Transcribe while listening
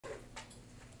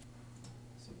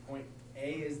point A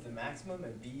is the maximum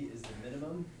and B is the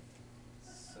minimum.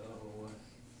 So,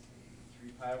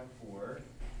 3 pi over 4, 2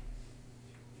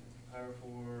 pi over 4, 2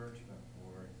 pi over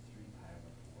 4, 3 pi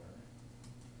over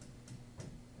 4.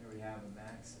 There we have a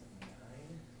max of 9.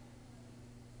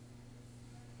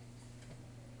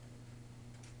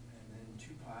 And then 2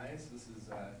 pi, so this is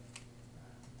pi.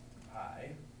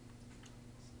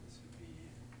 So this would be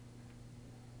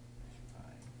 2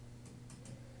 pi.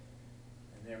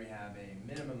 And there we have a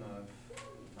minimum of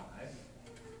 5.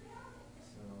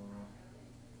 So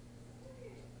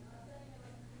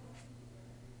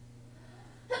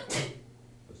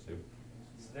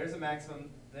there's a maximum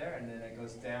there, and then it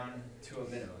goes down to a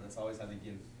minimum. That's always how they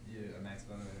give you a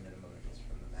maximum and a minimum. It goes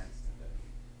from the max to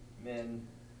the min.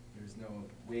 There's no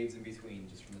waves in between,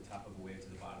 just from the top of a wave to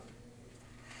the bottom.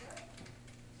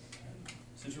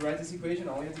 So to write this equation,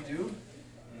 all we have to do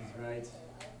is write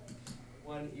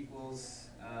 1 equals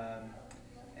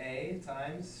A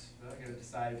times, well, I gotta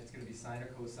decide if it's gonna be sine or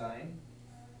cosine,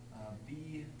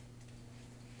 B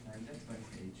times x minus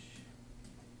h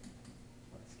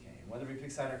plus k. Whether we pick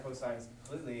sine or cosine is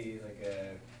completely like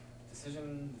a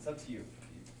decision, it's up to you.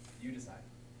 You decide.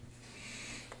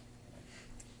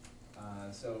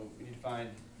 So we need to find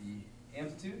the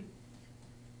amplitude.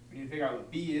 We need to figure out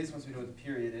what B is. Once we know what the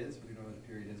period is, we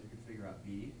can figure out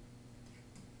B.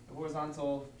 The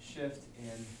horizontal shift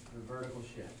and the vertical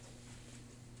shift.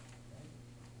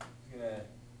 I'm going to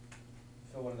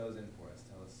fill one of those in for us.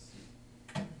 Tell us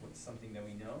what's something that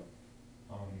we know.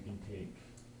 You can take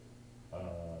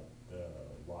the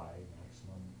y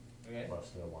maximum plus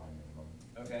the y minimum.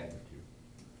 Okay. Over 2.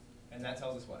 And that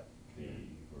tells us what? The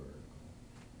vertical.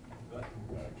 What?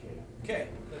 K. K,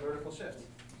 the vertical shift.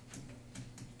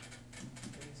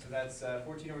 Okay, so that's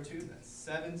 14 over 2, that's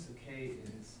 7, so K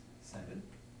is 7.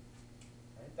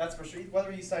 Right? That's for sure.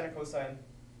 Whether you use sine or cosine,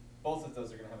 both of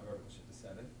those are going to have a vertical shift of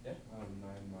 7. Yeah? 9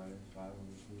 minus 5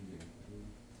 over 2 is 2.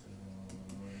 So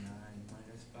 9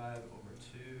 minus 5 over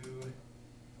 2,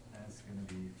 that's going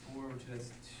to be 4 over 2,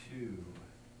 that's 2.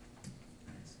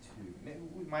 That's 2. Maybe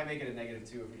we might make it a negative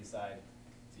 2 if we decide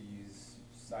to use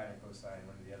sine or cosine,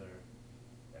 one or the other.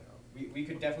 I don't know. We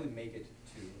could definitely make it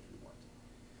 2 if we want.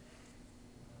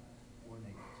 Or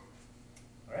negative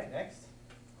 2. All right, next.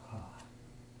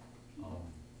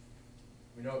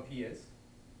 We know what P is.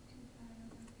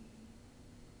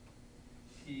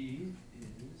 P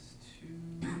is 2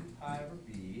 pi over B.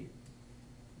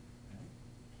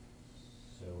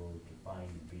 So to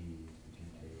find B, we can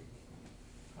take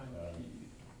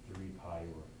 3 pi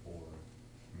over 4.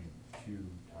 I mean 2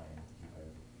 times 3 pi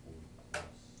over 4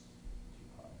 plus 2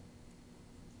 pi.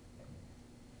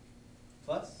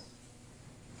 Plus?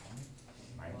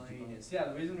 Minus 2 pi. Minus. Yeah,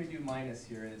 the reason we do minus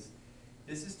here is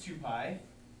this is 2 pi.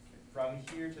 From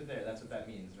here to there, that's what that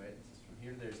means, right? This is from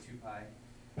here to there is 2 pi.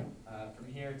 From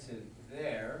here to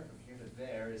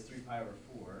there is 3 pi over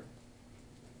 4.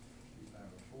 3 pi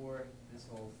over 4. This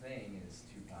whole thing is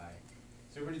 2 pi.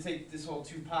 So we're going to take this whole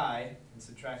 2 pi and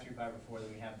subtract 3 pi over 4.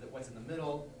 Then we have what's in the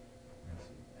middle,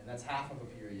 and that's half of a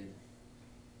period.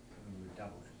 And we would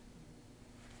double it.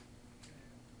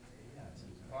 Yeah, so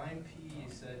to find P, you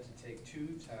said to take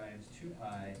 2 times 2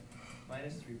 pi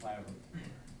minus 3 pi over 4.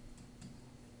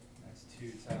 That's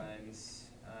 2 times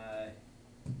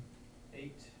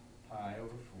 8 pi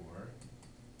over 4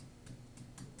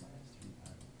 minus 3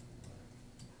 pi over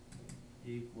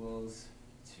 4 equals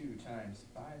 2 times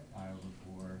 5 pi over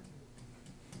 4.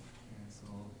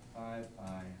 Cancel 5 pi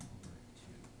over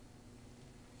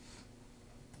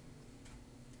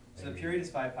 2. So the period is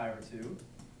 5 pi over 2.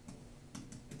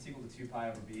 It's equal to 2 pi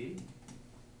over B.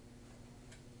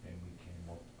 And we can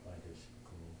multiply this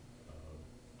equal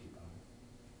 2 pi.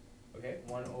 Okay,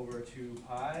 1 over 2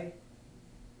 pi.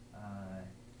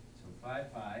 So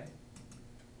 5 pi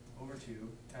over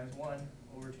 2 times 1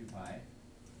 over 2 pi.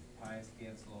 Pi's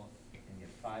cancel and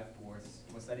get 5/4.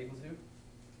 What's that equal to?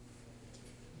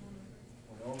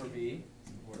 1 over B.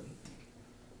 It's important.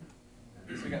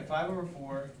 So we got 5 over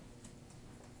 4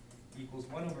 equals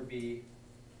 1 over B.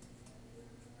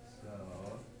 So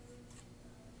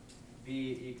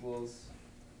B equals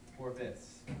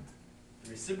 4/5. The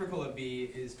reciprocal of B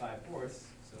is 5/4,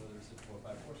 so the reciprocal of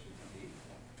 5/4 should be B.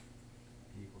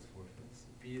 B equals 4/5.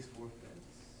 B is 4/5.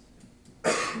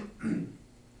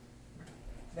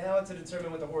 Now to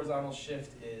determine what the horizontal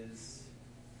shift is,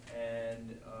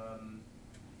 and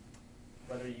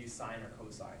whether you use sine or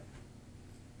cosine.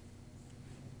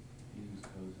 Use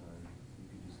cosine. You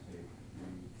could just take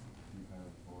 3 pi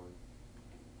over 4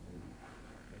 and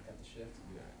Make that the shift.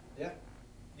 yeah. Yeah,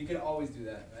 you can always do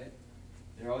that, right?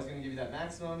 They're always going to give you that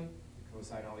maximum. The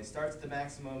cosine always starts at the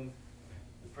maximum.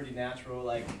 It's pretty natural,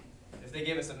 like, if they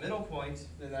gave us a middle point,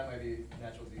 then that might be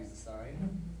natural to use the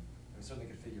sine. We certainly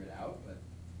could figure it out, but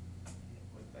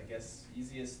what I guess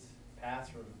easiest path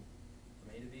from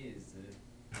A to B is to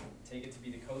take it to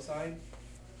be the cosine, right?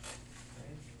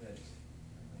 That, like,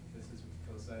 this is what the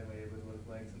cosine wave would look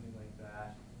like, something like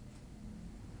that.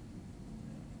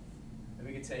 And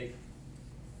we could take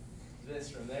this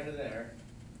from there to there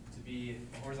to be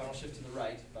a horizontal shift to the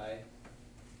right by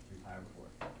 3 pi over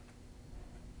 4.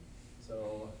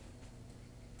 So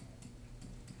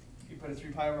if you put a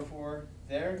 3 pi over 4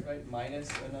 there, right, minus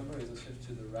a number is a shift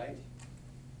to the right.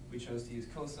 We chose to use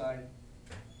cosine.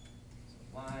 So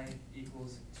y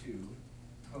equals 2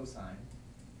 cosine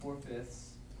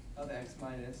 4/5 of x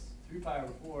minus 3 pi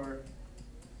over 4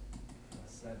 plus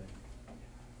 7.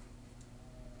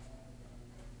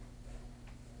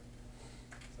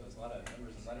 So there's a lot of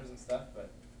numbers and letters and stuff, but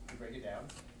if you break it down,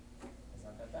 it's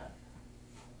not that bad.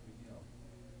 Big deal.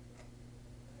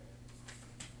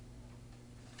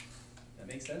 That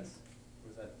makes sense? Or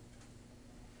is that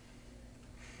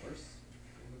worse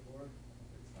than before?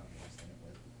 It's not worse than it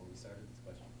was before we started this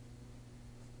question.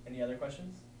 Any other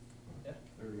questions? Yeah?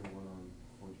 31 on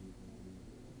 14.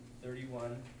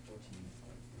 31, 14.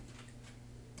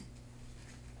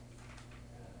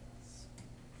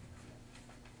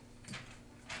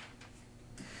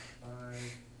 Five.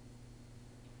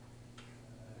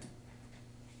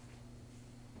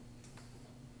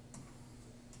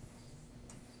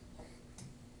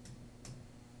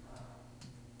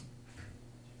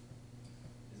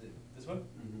 Is it this one?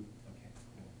 Mm-hmm. Okay,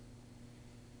 cool.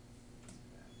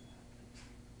 There, that's big.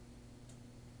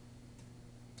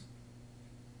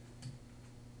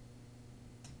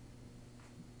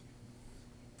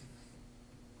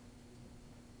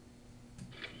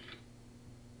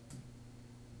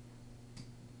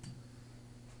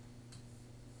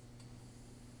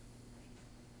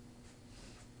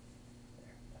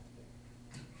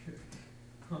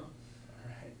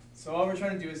 Alright, so all we're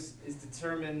trying to do is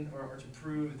determine or to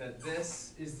prove that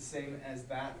this is the same as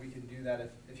that. We can do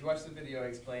that if you watch the video I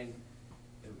explained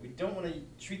that we don't want to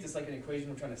treat this like an equation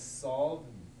we're trying to solve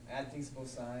and add things to both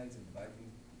sides and divide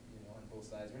things, on both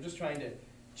sides. We're just trying to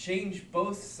change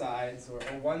both sides or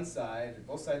one side or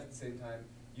both sides at the same time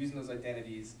using those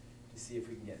identities to see if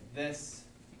we can get this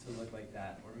to look like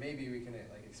that, or maybe we can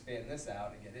like expand this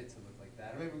out and get it to look like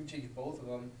that, or maybe we can change both of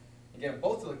them and get them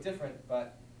both to look different,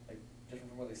 but like different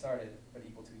from where they started, but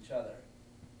equal to each other.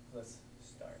 So let's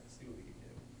start, see what we can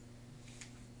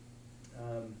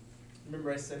do.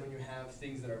 Remember I said when you have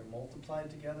things that are multiplied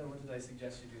together, what did I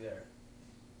suggest you do there?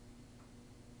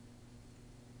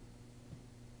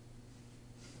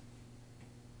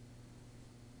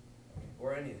 Okay,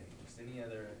 or anything, just any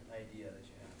other idea that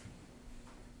you have.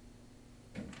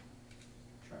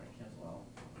 Try to cancel out.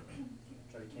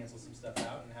 Try to cancel some stuff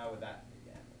out, and how would that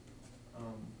maybe happen?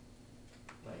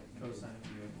 Like cosine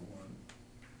of u over 1.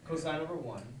 Cosine over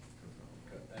 1.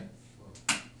 Good. Right.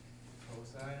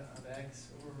 Cosine of x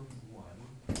over 1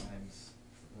 times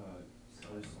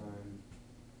Cosine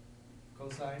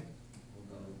cosine.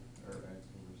 over, or x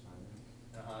over sine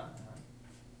x. Okay.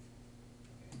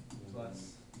 Plus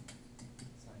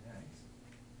sine x.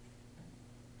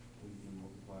 We can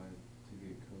multiply to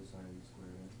get cosine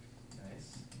squared x. Nice.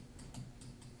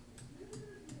 Over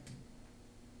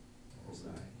Cosine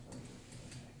sine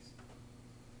x.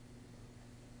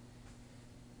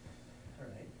 All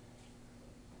right.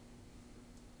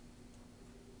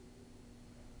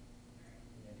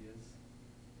 Any ideas?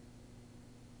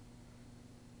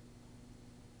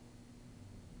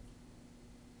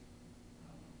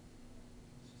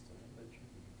 It's just a little bit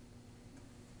tricky.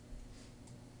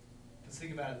 Let's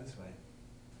think about it this way.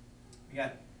 We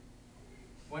got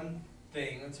one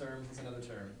thing, a term plus another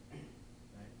term,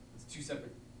 right? It's two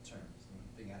separate terms, one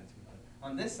thing added to another.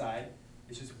 On this side,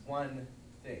 it's just one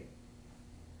thing.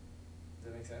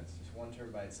 Does that make sense? Just one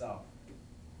term by itself.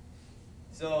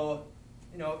 So,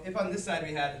 if on this side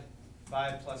we had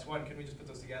 5 plus 1, can we just put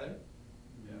those together?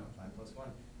 Yeah. 5 plus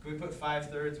 1. Could we put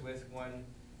 5/3 with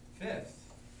 1/5?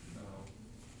 No.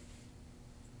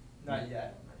 Not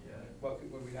yet. Not yet. What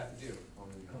would we have to do?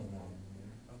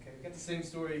 Okay, we got the same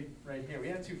story right here. We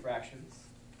have two fractions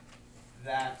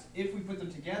that, if we put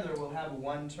them together, will have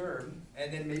one term,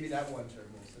 and then maybe that one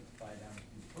term will simplify down to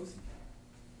be cosine.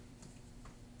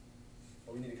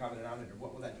 But we need a common denominator.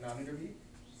 What will that denominator be?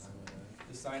 Sine of x.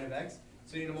 The sine of x.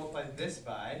 So you need to multiply this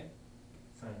by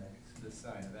Sine x. the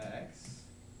sine of x.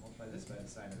 Multiply this by the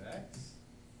sine of x.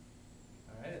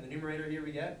 All right, and the numerator here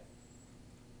we get?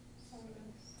 Sine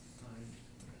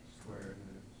Squared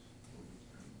x.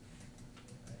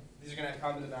 Right. These are going to have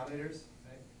common denominators,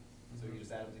 right? So you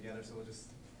just add them together, so we'll just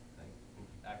like,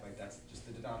 act like that's just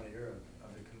the denominator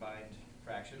of the combined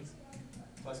fractions.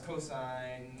 Plus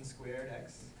cosine squared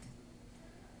x.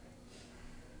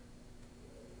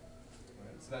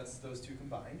 Alright, so that's those two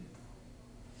combined.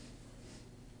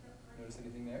 Notice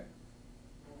anything there?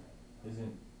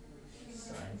 Isn't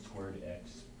sine squared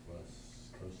x plus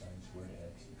cosine squared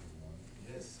x equals one?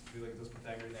 It is. If we look at those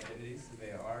Pythagorean identities, they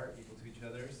are equal to each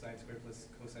other. Sine squared plus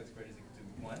cosine squared is equal to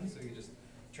 1, so you can just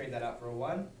trade that out for a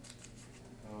 1.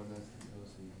 Oh, and that's the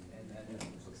cosine. And then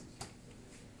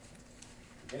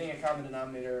getting a common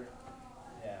denominator,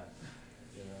 yeah,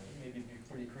 Yeah. maybe be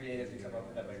pretty creative to come up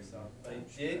with that by yourself. But I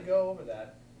did go over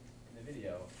that in the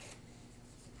video.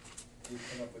 Did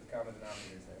come up with common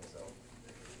denominators there, so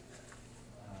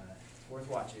it's worth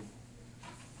watching.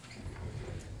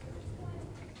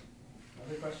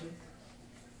 Other questions?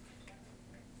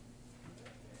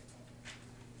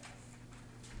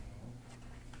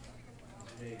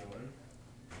 Today going.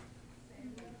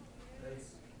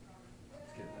 It's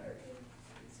getting tired.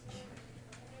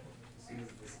 As soon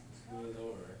as this school is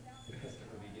over,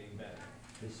 it'll be getting better.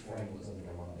 This Friday was like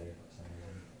a Monday for some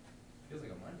reason. Feels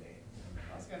like a Monday.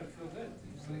 That's gotta feel good. It's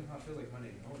usually how it feels like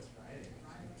Monday. No, it's Friday.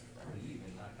 Leave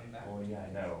and not come back. Oh, yeah,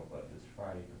 I know, but this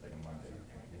Friday feels like a Monday.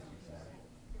 This is Saturday.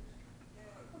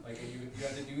 Like you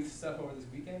had to do stuff over this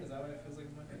weekend. Is that why it feels like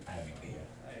a Monday? I have no idea.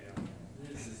 I don't know.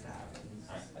 This just happens.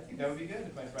 I think that would be good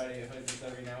if my Friday, if I just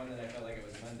every now and then I felt like it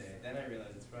was Monday. Then I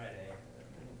realized it's Friday.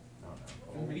 No, no.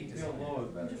 Whole week Feel decided. low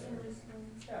is better. Just really slow.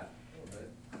 Yeah, a little bit.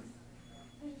 I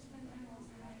just spent time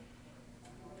outside.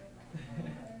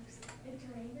 It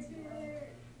drains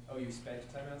here. Oh, you spent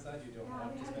time outside? You don't Yeah,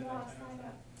 want we to had to spend go that time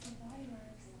outside outside? at Body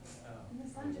Works. Oh. And the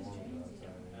sun just drains you.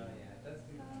 Oh, yeah, it does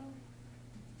do that.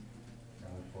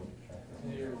 I look forward to trying So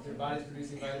your body's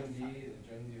producing vitamin D, it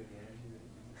drains you of the energy that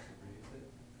you use to produce it.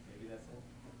 Maybe that's it.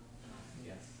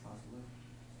 Yes. Possibly.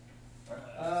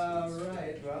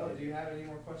 Alright, well, do you have any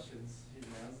more questions? Here,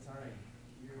 now's the time.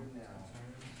 Here and now.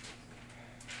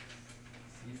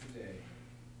 Seize the day.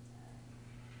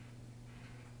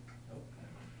 Nope.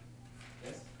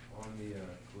 Yes? On the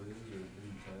quizzes or in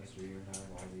the test, are you gonna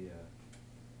have all the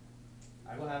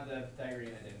I will have the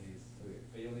Pythagorean identities, Okay.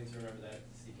 but you'll need to remember that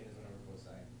secant is 1 over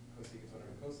cosine. Cosecant is 1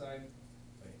 over cosine,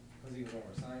 wait, cosecant is 1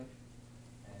 over sine,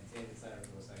 and tangent sine over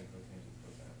cosine is cotangent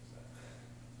cosine over sine.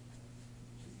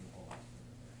 Which is the whole lot.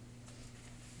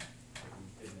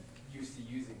 We've been used to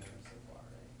using them so far,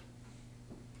 right?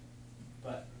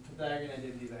 But Pythagorean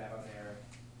identities I have on there,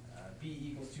 b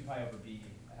equals 2 pi over b,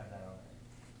 I have that on there.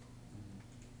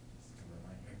 Just a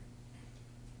reminder.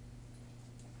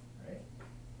 Alright?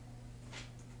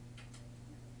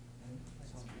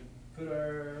 Sounds good. Put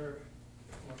our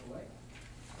one away.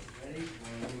 Ready for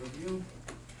a little review?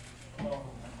 Oh.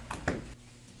 Alright,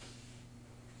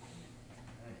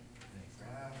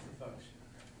 graph the function.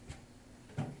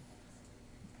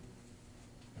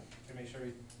 Gonna make sure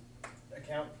we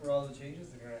account for all the changes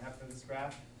that are gonna happen in this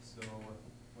graph. So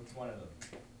what's one of them?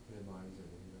 Midlines are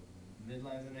negative.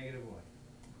 Midline's a -1.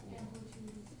 Cool. Amplitude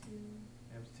is 2.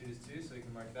 Amplitude is 2, so you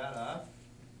can mark that off.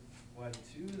 1,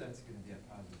 2, that's gonna be at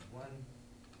 +1.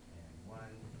 And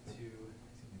 1, 2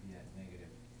 is gonna be at -3.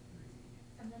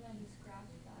 And then I just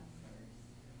graphed that first.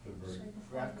 The Just verb. right before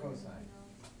Graph I did cosine. anything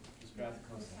else. Just graph the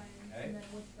Yeah, cosine, okay? And then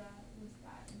with that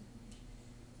information.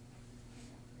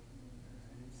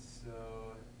 Alright,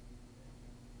 so.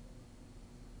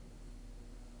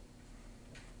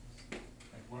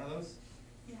 Like one of those?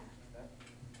 Yeah. Okay.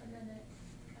 And then it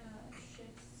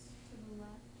shifts to the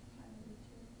left pi over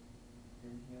 2.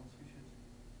 Anything else we should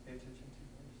pay attention to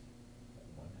first?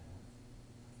 1/2.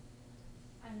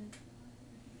 And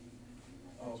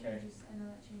Oh, that okay. changes, I know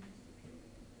that changes the period.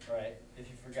 Alright, if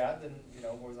you forgot, then, you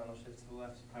know, horizontal shift to the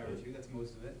left, pi over 2, that's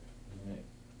most of it. Isn't it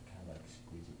kind of like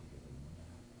squeeze it together in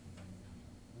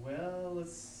 1/2? Well,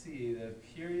 let's see, the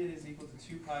period is equal to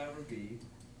 2 pi over b.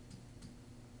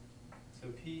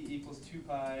 So p equals 2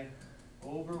 pi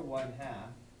over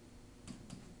 1/2.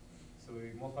 So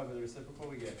we multiply by the reciprocal,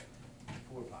 we get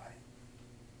 4 pi.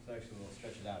 So actually we'll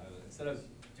stretch it out. Instead of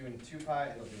doing 2 pi,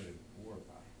 it'll do it at 4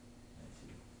 pi. I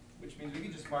see. Which means we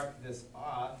can just mark this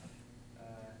off,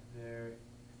 there,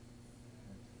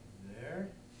 there,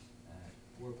 at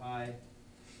 4 pi,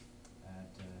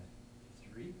 at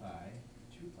 3 pi,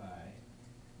 2 pi,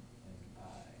 and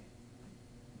pi.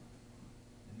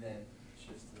 And then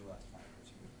shifts to the left pi over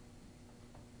 2.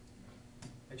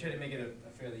 I tried to make it a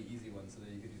fairly easy one so that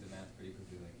you could do the math pretty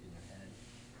quickly, like in your head.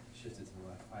 Shift it to the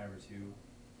left pi over 2,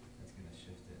 that's gonna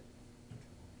shift it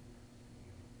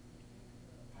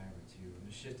pi over 2. I'm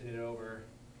just shifting it over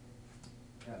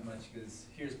that much, because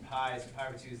here's pi, so pi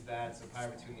over 2 is that, so pi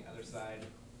over 2 on the other side.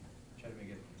 Try to make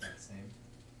it about the same.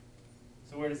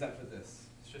 So where does that put this?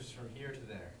 It's just from here to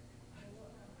there.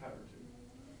 Power two.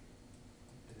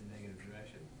 In the negative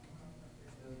direction.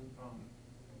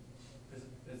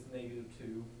 It's negative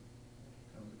two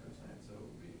times the cosine, so it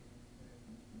would be.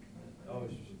 Oh,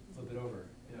 you should flip it over.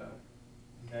 Yeah.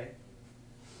 Okay.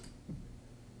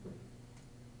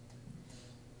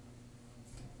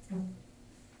 Flip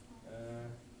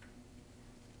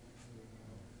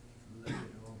it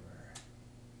over.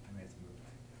 I might have to move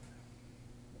back.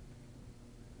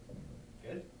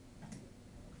 Good? I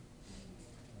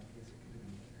guess it could have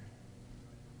been better.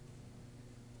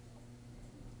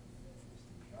 Just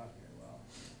didn't draw it very well.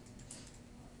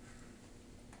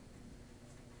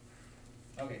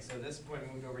 Okay, so this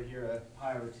point moved over here,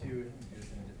 pi over 2, and do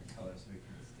this in a different color so we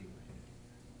can distinguish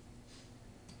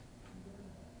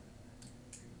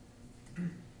it.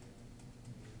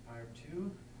 Pi over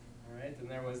 2, alright, then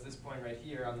there was this point right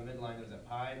here on the midline that was at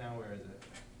pi, now where is it?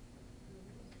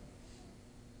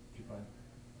 2 pi.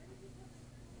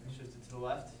 Shifted to the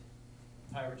left,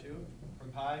 pi over 2,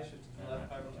 from pi, shifted to the left,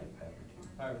 pi over 2.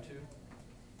 Pi over 2.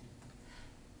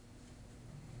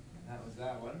 That was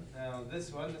that one. Now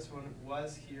this one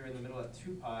was here in the middle at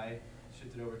 2 pi,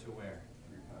 shifted over to where?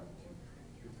 3 pi over 2.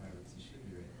 3 pi over 2 should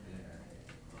be right there.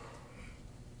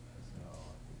 So,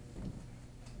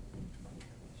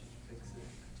 should fix it.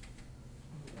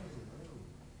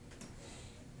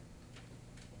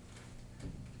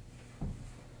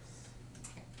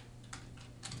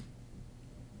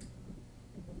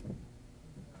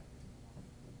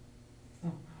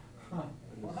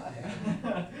 Why?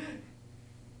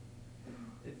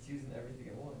 It's using everything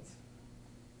at once.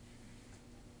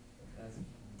 That's way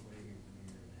weird.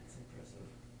 That's impressive.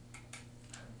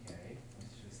 Okay,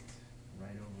 let's just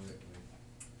write over it with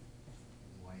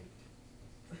white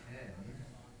pen.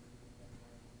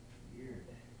 Weird.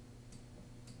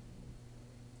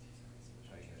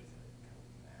 Try to get it to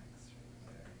max right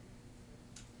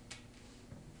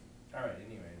there. Alright,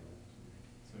 anyway,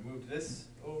 so we moved this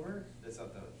over, this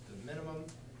up the minimum,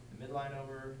 the midline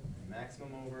over, the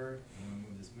maximum over, and when we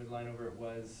moved this midline over, it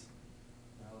was,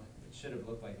 well, it should have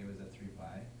looked like it was at 3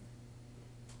 pi.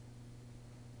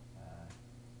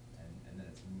 And then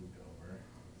it's moved over.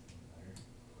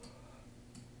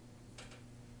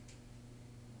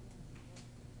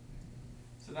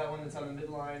 So that one that's on the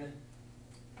midline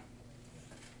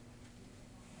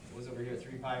was over here at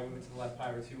 3 pi, move it to the left, pi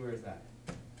over 2, where is that?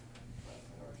 3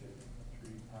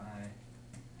 pi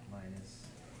minus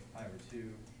pi over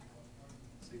 2,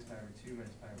 6 pi over 2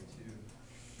 minus pi over 2,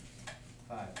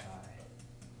 5 pi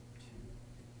 2.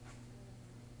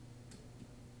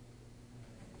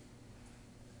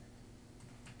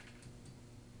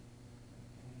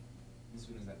 This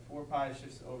one is at 4 pi,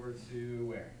 shifts over to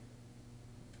where?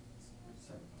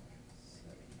 7 pi.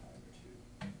 7 pi over 2.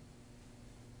 If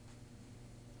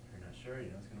you're not sure,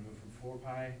 it's going to move from 4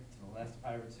 pi to the left,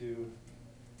 pi over 2,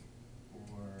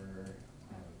 or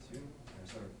pi over 2, or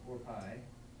sorry, 4 pi.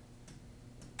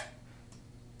 Pi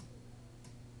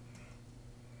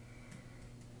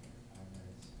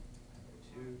minus pi over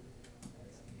 2,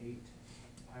 that's 8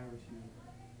 pi over 2,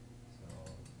 so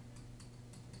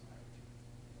pi over 2.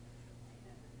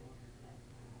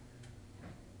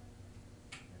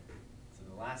 So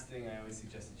the last thing I always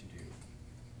suggest that you do,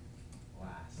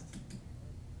 last,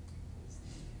 is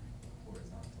the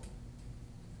horizontal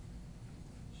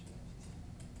shift.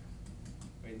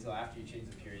 Wait until after you change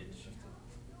the period to shift it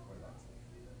horizontally.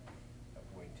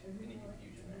 Avoid any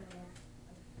confusion there.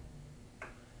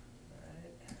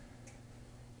 Alright.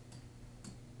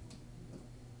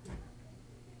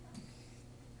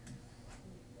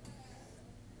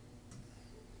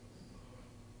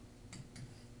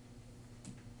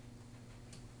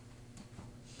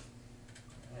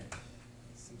 Alright,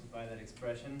 let's simplify that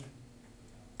expression.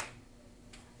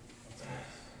 What's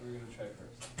we're gonna try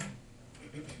first. You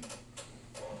could take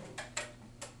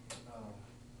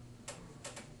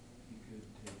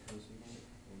cosecant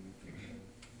and you could have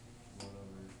 1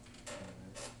 over sin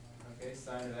x. Okay,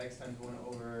 sine of x times 1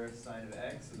 over sine of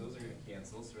x, so those are gonna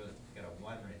cancel, so we got a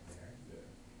 1 right there. Yeah.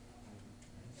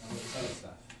 Now what's this other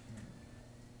stuff?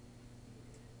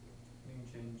 You can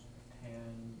change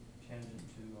tangent to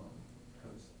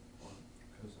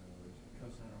Cosine over sin.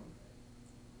 cosine over.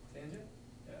 Tangent?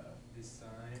 Yeah. Is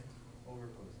sine over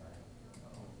cosine.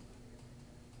 Oh.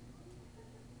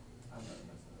 I'm gonna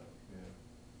mess that up.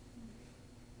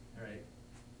 Yeah. Alright.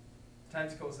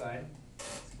 Times cosine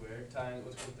squared times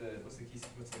what's the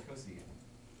cosecant?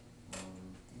 1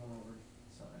 1 over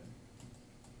sine.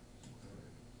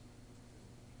 squared.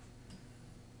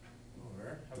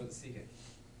 Over what's secant?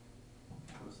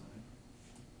 Cosine.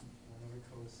 1 over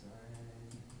cosine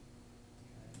times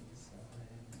sine.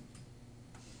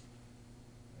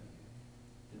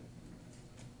 Okay.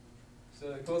 So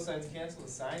the cosines cancel, the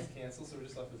sines cancel, so we're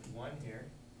just left with 1 here.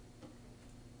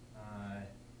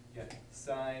 Yeah,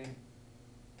 sine,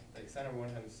 like sine over 1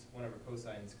 times 1 over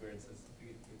cosine squared, so it's, we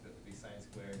get that to be sine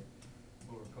squared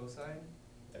over cosine.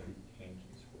 That'd be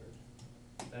tangent squared.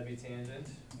 That'd be tangent,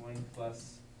 1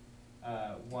 plus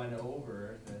 1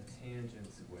 over the tangent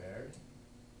squared.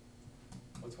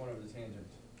 What's 1 over the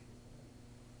tangent?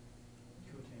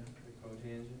 Cotangent. The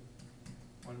cotangent.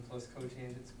 1 plus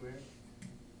cotangent squared.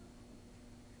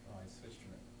 Oh, I switched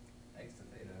from x to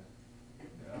theta.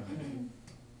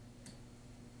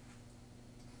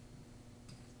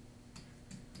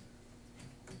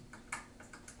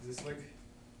 Does this look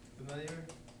familiar?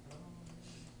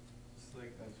 Just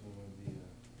like That's one of the,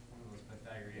 one of those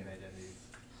Pythagorean identities.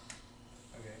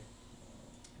 Okay.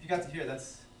 If you got to here,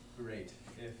 that's great.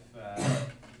 If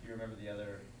you remember the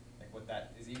other, like what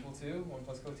that is equal to, 1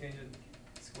 plus cotangent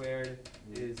squared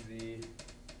is the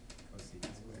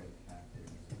cosecant squared.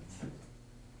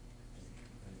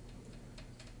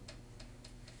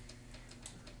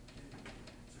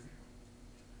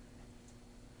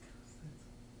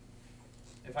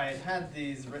 If I had had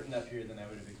these written up here, then I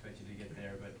would have expected you to get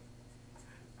there, but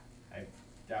I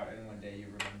doubt in one day you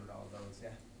remembered all of those, yeah.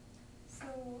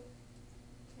 So,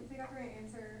 if we got the right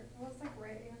answer, well, it's like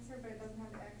right answer, but it doesn't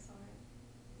have the X on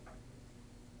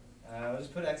it. I'll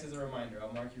just put X as a reminder.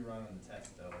 I'll mark you wrong on the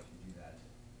test though if you do that.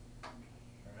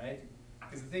 Alright?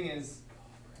 Because the thing is,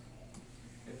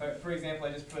 if I, for example,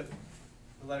 I just put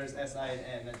the letters S, I, and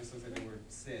N, that just looks like the word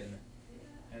sin,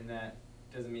 Yeah. and that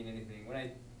doesn't mean anything. When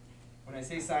I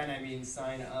say sine, I mean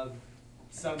sine of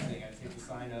something. I take the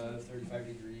sine of 35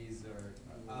 degrees or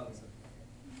of something.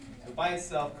 So by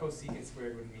itself, cosecant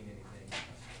squared wouldn't mean anything.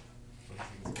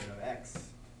 Cosecant squared of x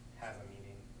has a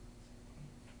meaning.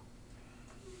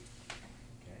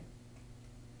 Okay.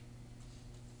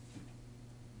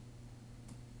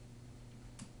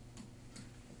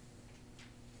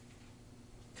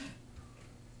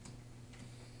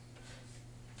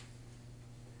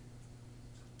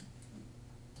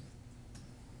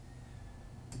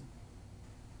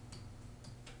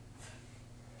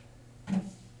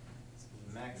 So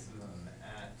the maximum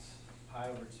at pi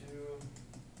over 2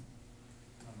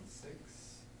 on 6.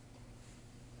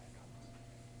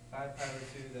 5 pi over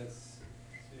 2, that's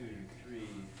 2, 3,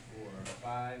 4,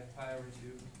 5 pi over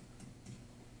 2.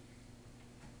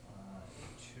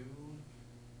 2.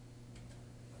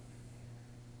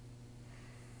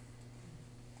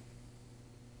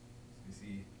 So we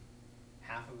see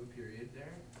half of a period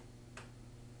there.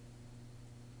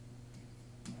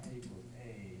 I equals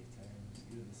A times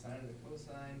either the sine or the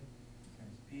cosine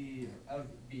times B or of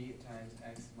B times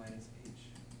x minus h.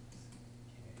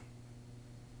 Okay.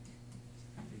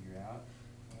 Just figure out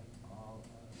what all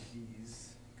of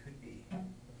these could be.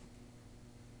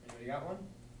 Anybody got one?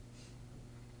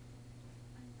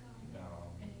 I got No.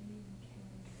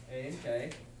 A and K.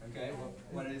 A and K. Okay.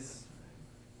 What is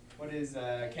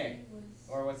K? Was,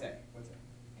 Or what's A? What's A?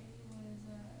 A was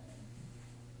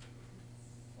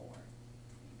 4. I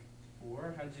think.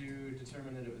 4. How'd you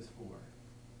determine that it was 4?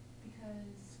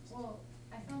 Because, well,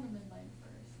 I found the midline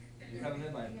first. You found the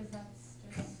midline Because first.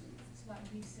 that's just, so that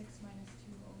would be 6 minus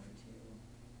 2 over 2,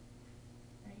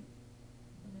 right?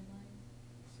 The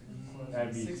midline?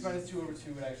 That'd be 6 minus 2 over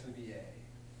 2 would actually be A.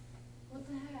 What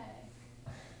the heck?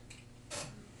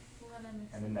 Well, then I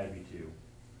mixed And then it. that'd be 2.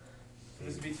 So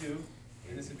this would be 2,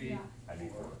 and this would be Yeah. That'd be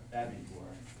 4. that'd be 4.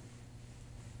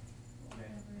 Okay.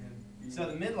 Whatever. So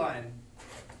the midline,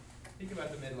 think about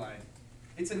the midline.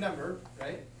 It's a number,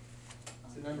 right?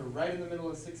 It's a number right in the middle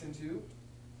of 6 and 2.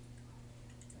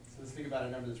 So let's think about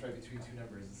a number that's right between two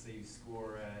numbers. Let's say you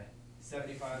score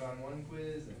 75 on one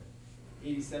quiz and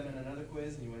 87 on another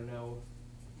quiz, and you want to know,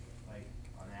 like,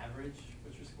 on average,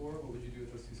 what's your score? What would you do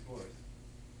with those two scores?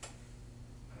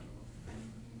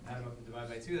 Add them up and divide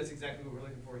by 2. That's exactly what we're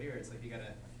looking for here. It's like you got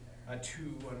a 2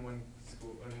 on one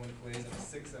school, on one quiz and a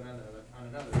 6 on another.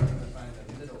 We're going to find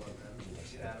the middle of them.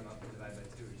 You add them up and divide by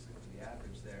 2. We're just looking for the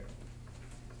average there.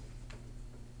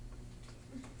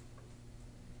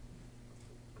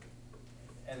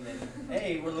 And then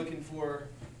A, we're looking for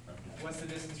what's the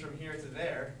distance from here to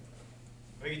there.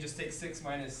 We could just take 6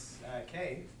 minus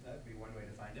K. That would be one way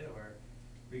to find it. Or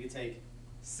we could take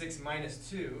 6 minus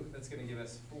 2. That's going to give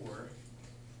us 4.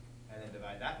 And then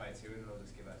divide that by 2, and it'll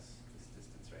just give us this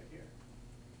distance right here.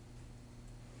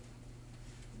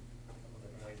 A couple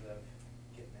different ways of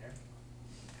getting there.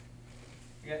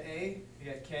 You got A,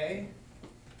 you got K.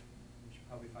 We should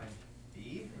probably find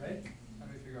B, right?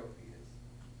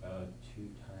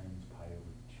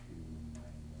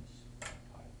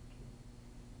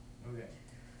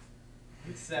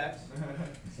 Except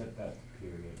that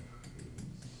period is.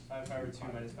 5 pi over 2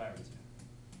 minus pi over 2.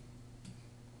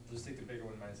 We'll just take the bigger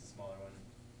one minus the smaller one.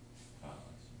 Oh, I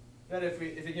see. But if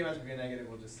it came out to be a negative,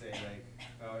 we'll just say like,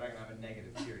 oh, we're not gonna have a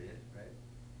negative period, right?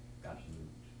 Absolute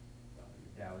value.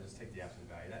 Yeah, we'll just take the absolute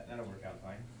value. That'll work out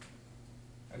fine.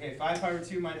 Okay, 5 pi over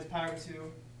 2 minus pi over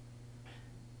 2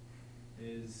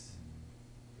 is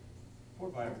 4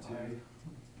 pi over 2.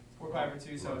 4 pi over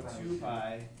 2, so 2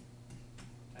 pi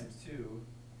times 2,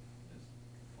 Is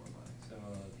 4 pi. so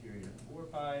a period of 4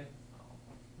 pi.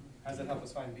 How does that help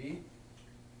us find b?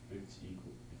 It's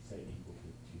set equal to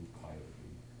 2 pi over b.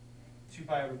 2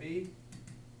 pi over b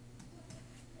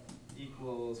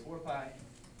equals 4 pi.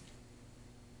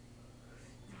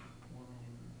 1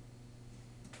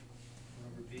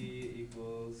 over b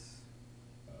equals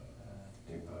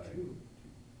 2 pi. 2.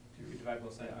 We divide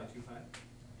both sides by 2 pi.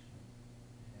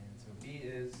 And so b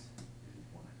is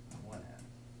 1 half.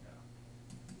 Yeah.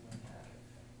 1 half.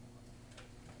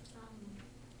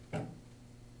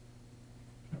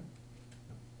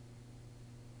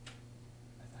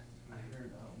 I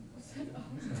heard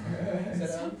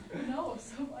Said no,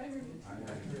 so I heard it. I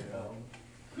heard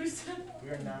Who said We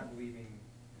are not leaving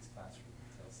this classroom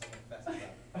until someone fesses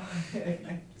up.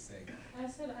 Just saying. I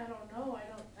said I don't know.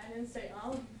 I didn't say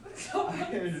Someone said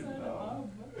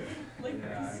like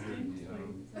Yeah, I heard distinctly.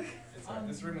 the, It's like,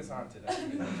 this room is haunted. I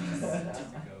think it's just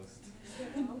a ghost.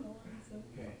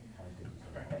 Okay.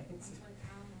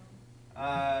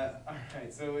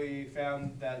 Alright, so we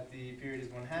found that the period is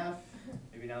 1/2.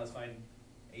 Maybe now let's find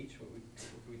h. What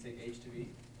could we take h to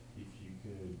be? If you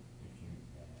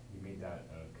made that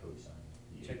a cosine,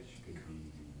 the Check. h could be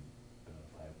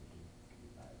pi over 2. Could be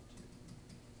pi over 2.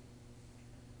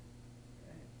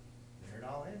 Right. There it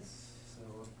all is. So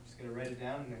we're just gonna write it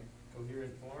down in a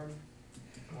coherent form.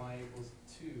 Y equals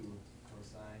 2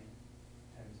 cosine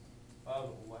times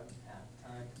of 1/2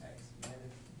 times x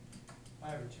minus pi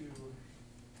over 2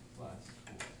 plus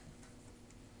 4.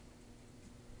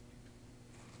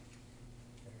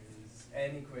 There is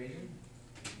an equation.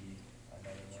 Maybe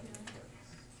another one that works.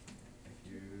 If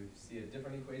you see a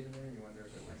different equation there and you wonder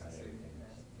if it I works got the same. everything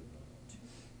except for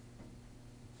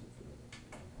the.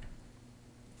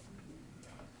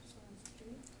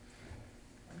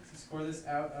 Let's score this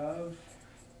out of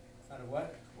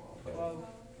what? 12. 12.